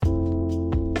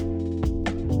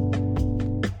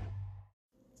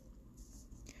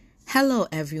Hello,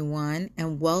 everyone,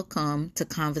 and welcome to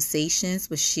Conversations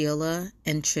with Sheila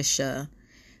and Trisha,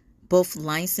 both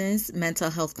licensed mental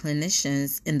health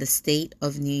clinicians in the state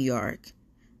of New York.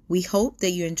 We hope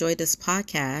that you enjoy this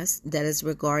podcast that is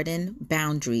regarding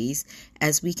boundaries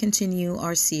as we continue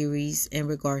our series in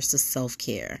regards to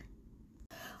self-care.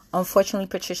 Unfortunately,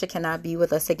 Patricia cannot be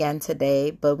with us again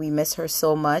today, but we miss her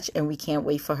so much and we can't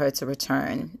wait for her to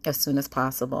return as soon as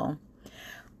possible.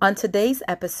 On today's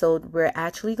episode, we're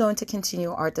actually going to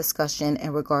continue our discussion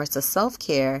in regards to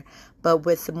self-care, but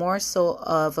with more so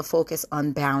of a focus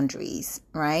on boundaries,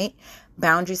 right?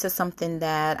 Boundaries is something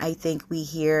that I think we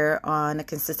hear on a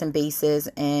consistent basis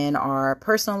in our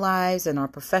personal lives and our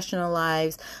professional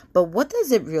lives, but what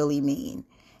does it really mean?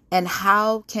 And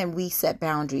how can we set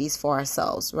boundaries for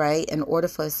ourselves, right? In order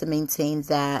for us to maintain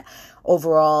that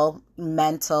overall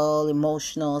mental,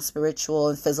 emotional, spiritual,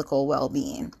 and physical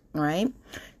well-being, right?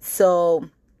 So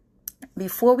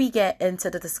before we get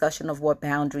into the discussion of what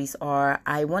boundaries are,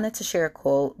 I wanted to share a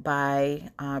quote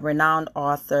by renowned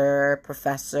author,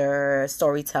 professor,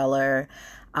 storyteller,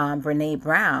 Brene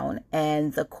Brown.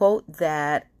 And the quote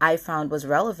that I found was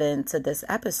relevant to this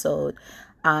episode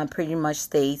pretty much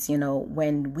states,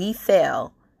 when we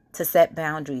fail to set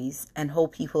boundaries and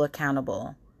hold people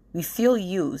accountable, we feel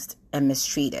used and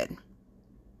mistreated.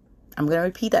 I'm going to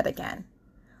repeat that again.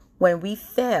 When we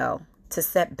fail to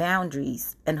set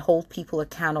boundaries and hold people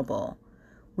accountable,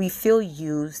 we feel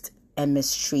used and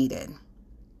mistreated.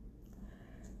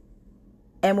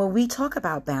 And when we talk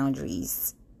about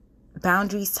boundaries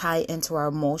tie into our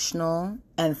emotional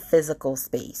and physical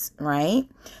space, right?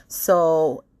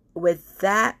 So with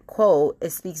that quote, it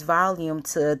speaks volume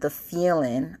to the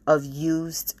feeling of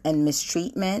used and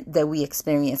mistreatment that we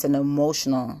experience in the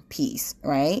emotional piece,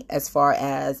 right? As far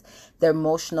as the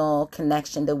emotional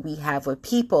connection that we have with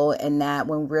people, and that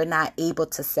when we're not able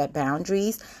to set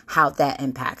boundaries, how that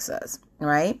impacts us,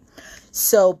 right?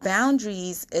 So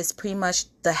boundaries is pretty much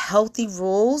the healthy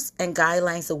rules and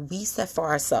guidelines that we set for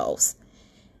ourselves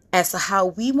as to how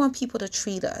we want people to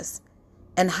treat us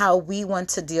and how we want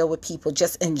to deal with people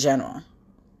just in general.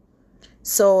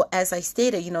 So as I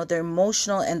stated, the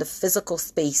emotional and the physical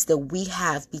space that we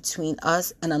have between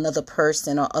us and another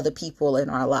person or other people in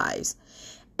our lives.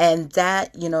 And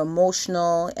that,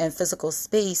 emotional and physical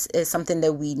space is something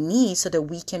that we need so that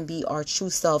we can be our true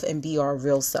self and be our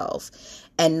real self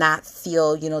and not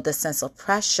feel, the sense of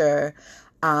pressure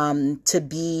to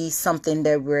be something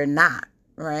that we're not,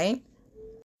 right?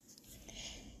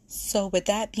 So with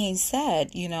that being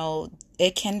said,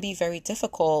 it can be very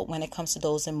difficult when it comes to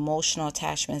those emotional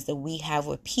attachments that we have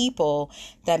with people.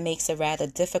 That makes it rather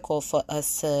difficult for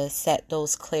us to set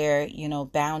those clear,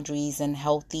 boundaries and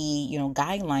healthy,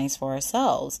 guidelines for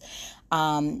ourselves.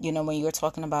 When you're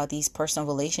talking about these personal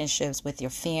relationships with your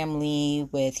family,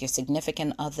 with your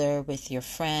significant other, with your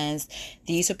friends,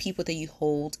 these are people that you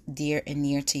hold dear and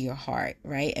near to your heart,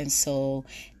 right? And so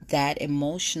that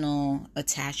emotional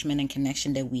attachment and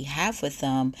connection that we have with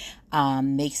them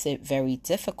makes it very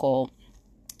difficult.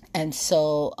 And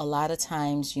so a lot of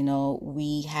times,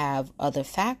 we have other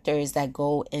factors that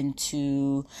go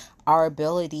into our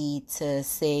ability to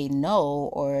say no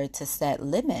or to set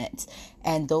limits.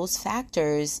 And those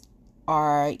factors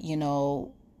are,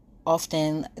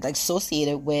 often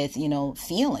associated with,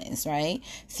 feelings, right?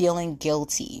 Feeling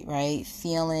guilty, right?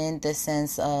 Feeling the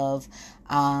sense of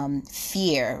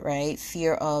fear, right?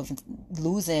 Fear of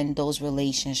losing those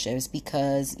relationships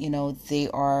because, they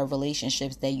are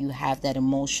relationships that you have that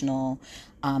emotional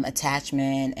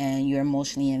attachment and you're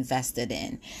emotionally invested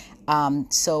in.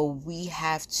 So we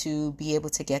have to be able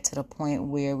to get to the point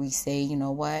where we say, you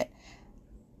know what?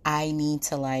 I need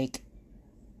to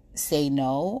say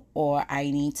no, or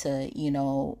I need to,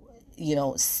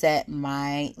 set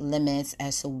my limits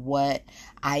as to what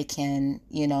I can,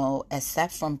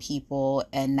 accept from people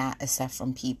and not accept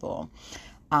from people.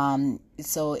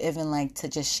 So even to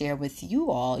just share with you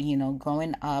all,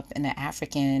 growing up in an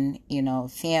African,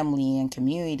 family and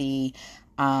community,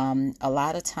 a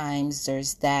lot of times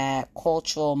there's that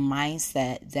cultural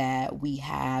mindset that we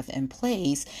have in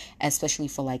place, especially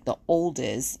for the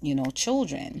oldest,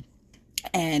 children.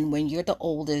 And when you're the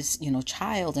oldest,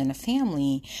 child in a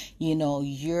family,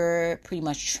 you're pretty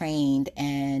much trained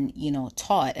and,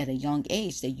 taught at a young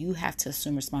age that you have to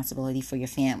assume responsibility for your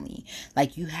family.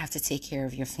 You have to take care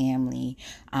of your family.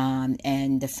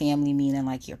 And the family meaning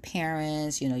your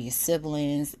parents, your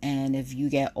siblings. And if you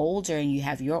get older and you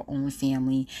have your own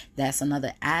family, that's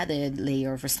another added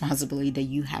layer of responsibility that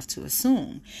you have to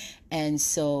assume. And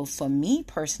so for me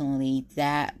personally,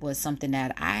 that was something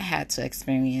that I had to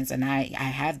experience, and I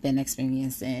have been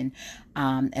experiencing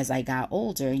as I got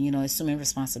older, assuming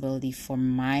responsibility for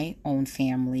my own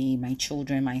family, my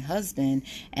children, my husband,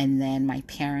 and then my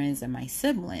parents and my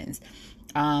siblings.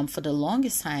 For the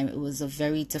longest time, it was a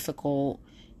very difficult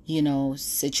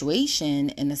situation,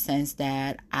 in the sense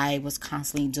that I was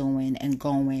constantly doing and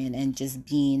going and just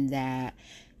being that,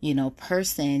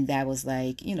 person that was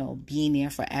like, being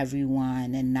there for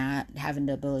everyone and not having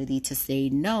the ability to say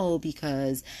no,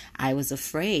 because I was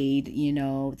afraid,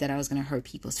 that I was going to hurt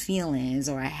people's feelings,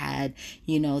 or I had,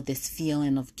 this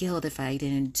feeling of guilt. If I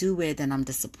didn't do it, then I'm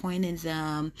disappointing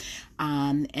them.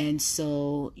 And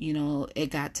so,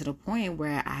 it got to the point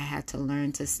where I had to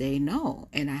learn to say no,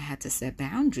 and I had to set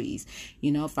boundaries.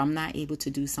 If I'm not able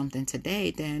to do something today,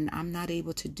 then I'm not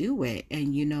able to do it.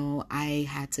 And, I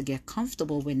had to get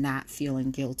comfortable with not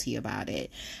feeling guilty about it.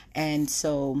 And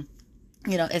so,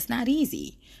 it's not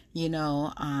easy,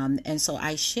 and so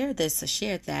I share this to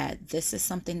share that this is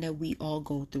something that we all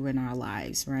go through in our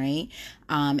lives, right?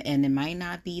 And it might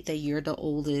not be that you're the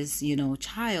oldest,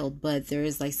 child, but there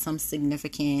is like some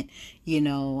significant,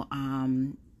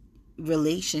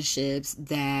 relationships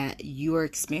that you're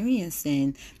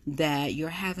experiencing that you're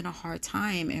having a hard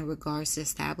time in regards to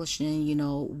establishing,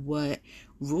 what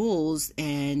rules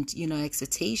and,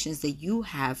 expectations that you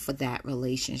have for that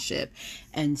relationship.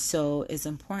 And so it's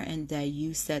important that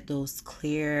you set those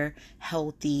clear,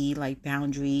 healthy, like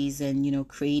boundaries and,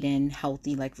 creating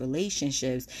healthy, like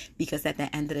relationships, because at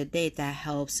the end of the day, that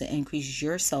helps to increase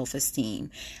your self-esteem.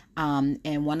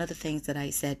 And one of the things that I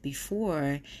said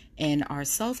before in our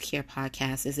self-care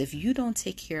podcast is, if you don't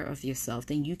take care of yourself,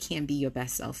 then you can't be your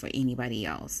best self for anybody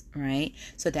else, right?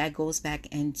 So that goes back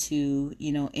into,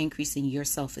 increasing your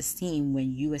self-esteem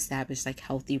when you establish like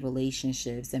healthy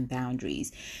relationships and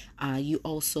boundaries. You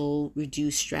also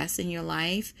reduce stress in your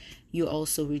life. You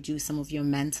also reduce some of your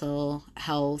mental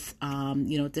health,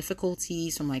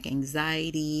 difficulties, from like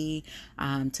anxiety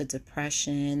to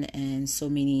depression and so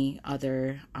many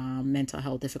other mental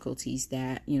health difficulties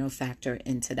that, factor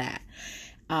into that.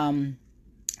 And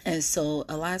so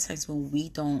a lot of times when we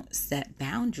don't set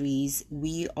boundaries,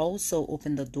 we also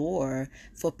open the door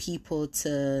for people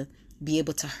to be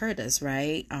able to hurt us,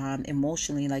 right?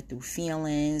 Emotionally, like through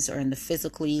feelings, or in the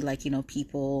physically, like,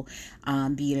 people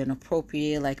being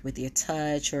inappropriate, like with your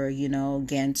touch, or,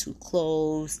 getting too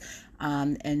close.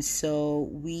 And so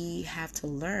we have to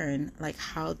learn, like,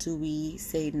 how do we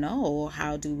say no?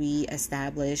 How do we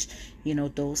establish,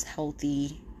 those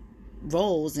healthy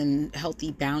roles and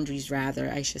healthy boundaries, rather,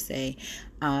 I should say,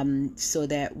 so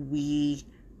that we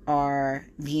are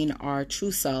being our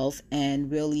true self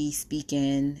and really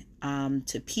speaking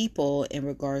to people in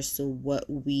regards to what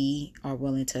we are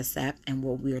willing to accept and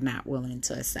what we're not willing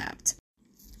to accept.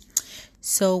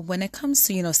 So when it comes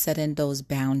to, setting those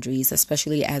boundaries,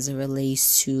 especially as it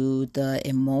relates to the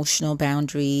emotional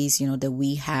boundaries, that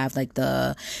we have, like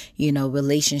the,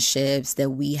 relationships that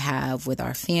we have with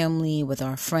our family, with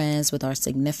our friends, with our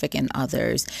significant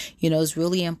others, it's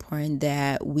really important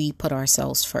that we put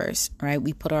ourselves first, right?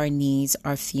 We put our needs,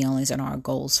 our feelings, and our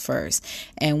goals first.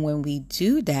 And when we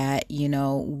do that,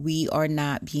 we are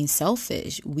not being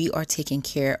selfish. We are taking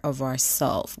care of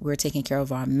ourselves. We're taking care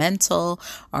of our mental,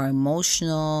 our emotional,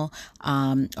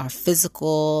 our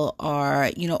physical,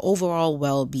 our, overall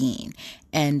well-being.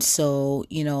 And so,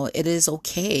 it is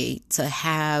okay to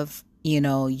have,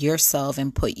 yourself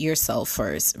and put yourself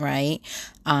first, right?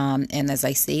 And as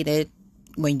I stated,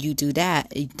 when you do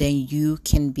that, then you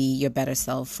can be your better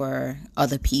self for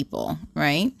other people,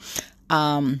 right?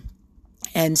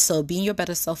 And so being your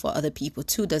better self for other people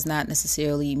too does not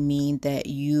necessarily mean that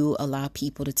you allow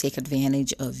people to take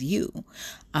advantage of you.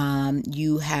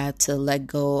 You have to let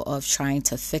go of trying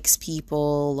to fix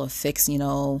people or fix,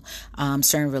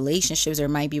 certain relationships. There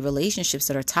might be relationships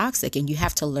that are toxic, and you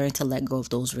have to learn to let go of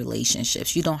those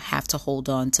relationships. You don't have to hold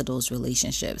on to those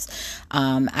relationships.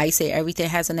 I say everything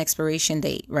has an expiration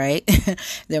date, right?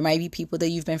 There might be people that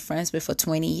you've been friends with for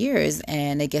 20 years,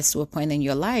 and it gets to a point in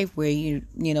your life where you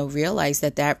realize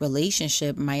that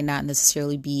relationship might not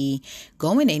necessarily be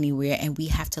going anywhere, and we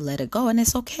have to let it go. And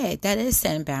it's okay. That is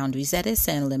setting boundaries. That is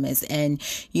setting limits. And,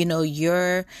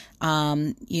 you're,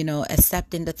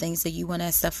 accepting the things that you want to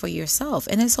accept for yourself.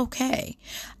 And it's okay.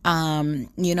 And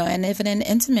even in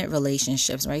intimate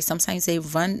relationships, right? Sometimes they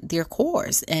run their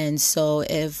course. And so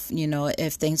if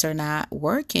things are not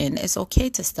working, it's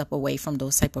okay to step away from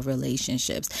those type of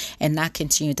relationships and not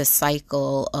continue the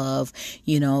cycle of,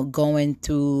 going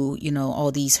through,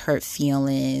 all these hurt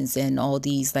feelings and all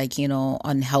these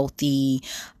unhealthy,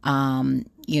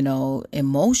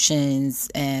 emotions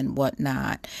and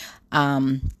whatnot.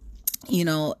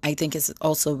 I think it's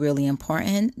also really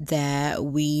important that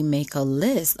we make a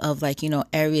list of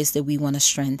areas that we want to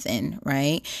strengthen,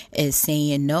 right? Is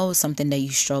saying no something that you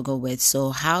struggle with.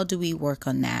 So how do we work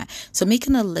on that? So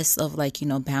making a list of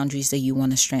boundaries that you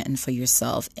want to strengthen for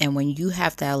yourself. And when you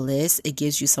have that list, it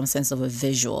gives you some sense of a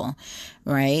visual,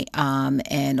 right?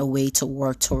 And a way to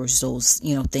work towards those,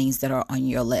 things that are on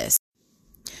your list.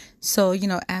 So,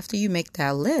 after you make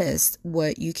that list,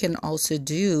 what you can also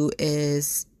do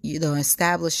is,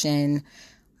 establishing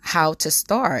how to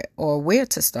start or where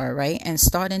to start, right? And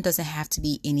starting doesn't have to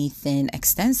be anything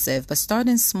extensive, but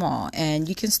starting small. And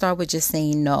you can start with just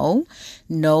saying no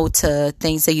to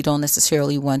things that you don't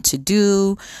necessarily want to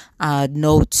do,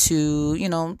 no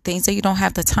to, things that you don't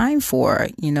have the time for.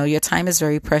 Your time is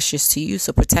very precious to you.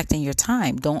 So protecting your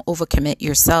time, don't overcommit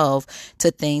yourself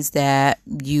to things that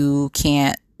you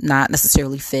can't not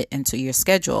necessarily fit into your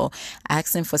schedule.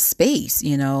 Asking for space,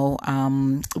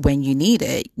 when you need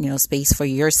it, space for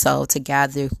yourself to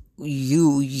gather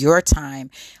your time,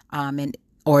 in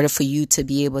order for you to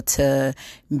be able to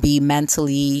be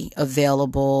mentally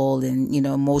available and,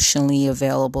 emotionally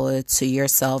available to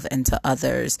yourself and to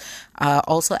others.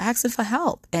 Also asking for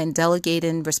help and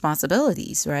delegating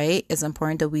responsibilities, right? It's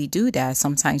important that we do that.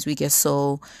 Sometimes we get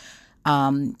so,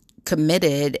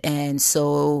 committed and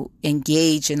so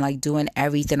engaged in doing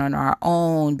everything on our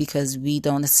own because we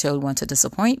don't necessarily want to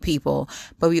disappoint people,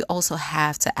 but we also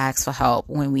have to ask for help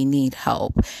when we need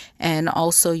help. And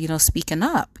also, speaking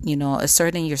up,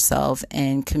 asserting yourself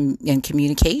and in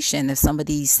communication. If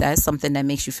somebody says something that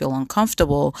makes you feel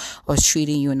uncomfortable or is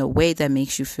treating you in a way that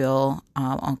makes you feel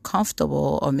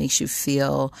uncomfortable or makes you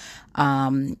feel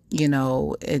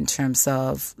in terms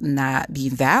of not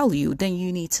being valued, then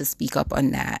you need to speak up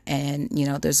on that. And,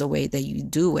 there's a way that you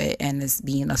do it, and it's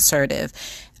being assertive,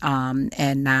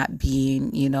 and not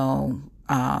being,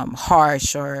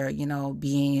 harsh or,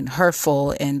 being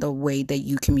hurtful in the way that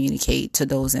you communicate to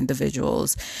those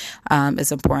individuals.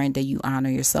 It's important that you honor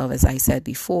yourself, as I said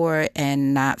before,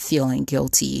 and not feeling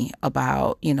guilty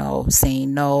about,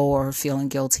 saying no or feeling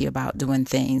guilty about doing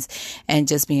things, and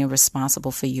just being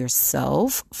responsible for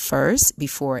yourself first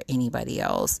before anybody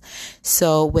else.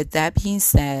 So with that being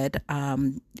said,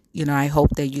 I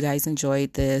hope that you guys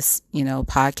enjoyed this,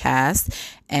 podcast,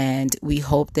 and we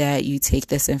hope that you take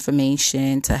this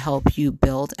information to help you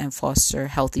build and foster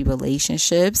healthy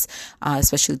relationships,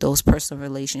 especially those personal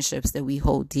relationships that we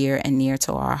hold dear and near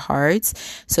to our hearts,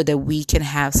 so that we can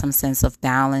have some sense of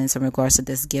balance in regards to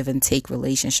this give and take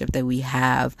relationship that we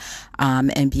have,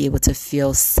 and be able to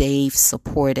feel safe,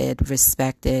 supported,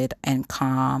 respected, and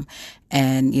calm,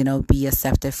 and, be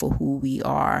accepted for who we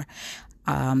are.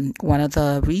 One of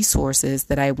the resources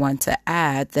that I want to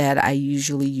add that I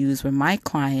usually use with my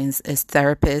clients is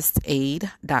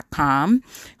therapistaid.com,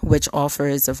 which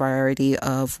offers a variety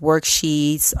of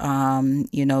worksheets,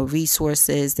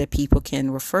 resources that people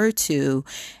can refer to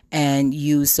and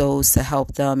use those to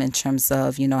help them in terms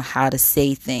of, how to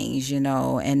say things,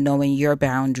 and knowing your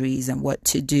boundaries and what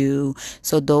to do.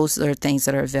 So those are things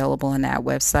that are available on that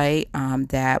website,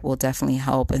 that will definitely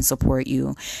help and support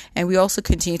you. And we also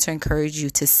continue to encourage you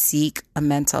to seek a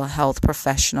mental health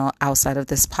professional outside of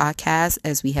this podcast.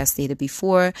 As we have stated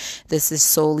before, this is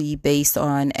solely based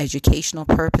on educational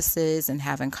purposes and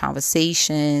having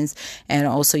conversations, and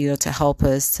also, to help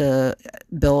us to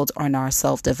build on our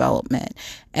self-development.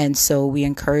 And so we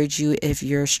encourage you, if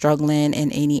you're struggling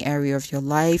in any area of your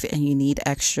life and you need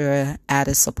extra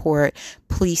added support,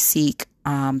 please seek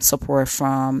support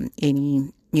from any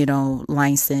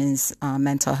licensed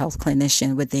mental health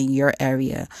clinician within your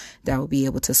area that will be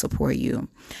able to support you.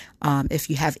 If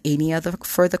you have any other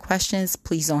further questions,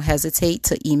 please don't hesitate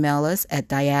to email us at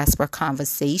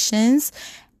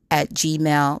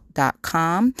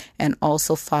diasporaconversations@gmail.com, and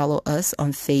also follow us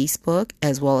on Facebook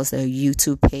as well as our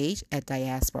YouTube page at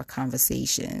Diaspora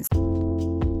Conversations.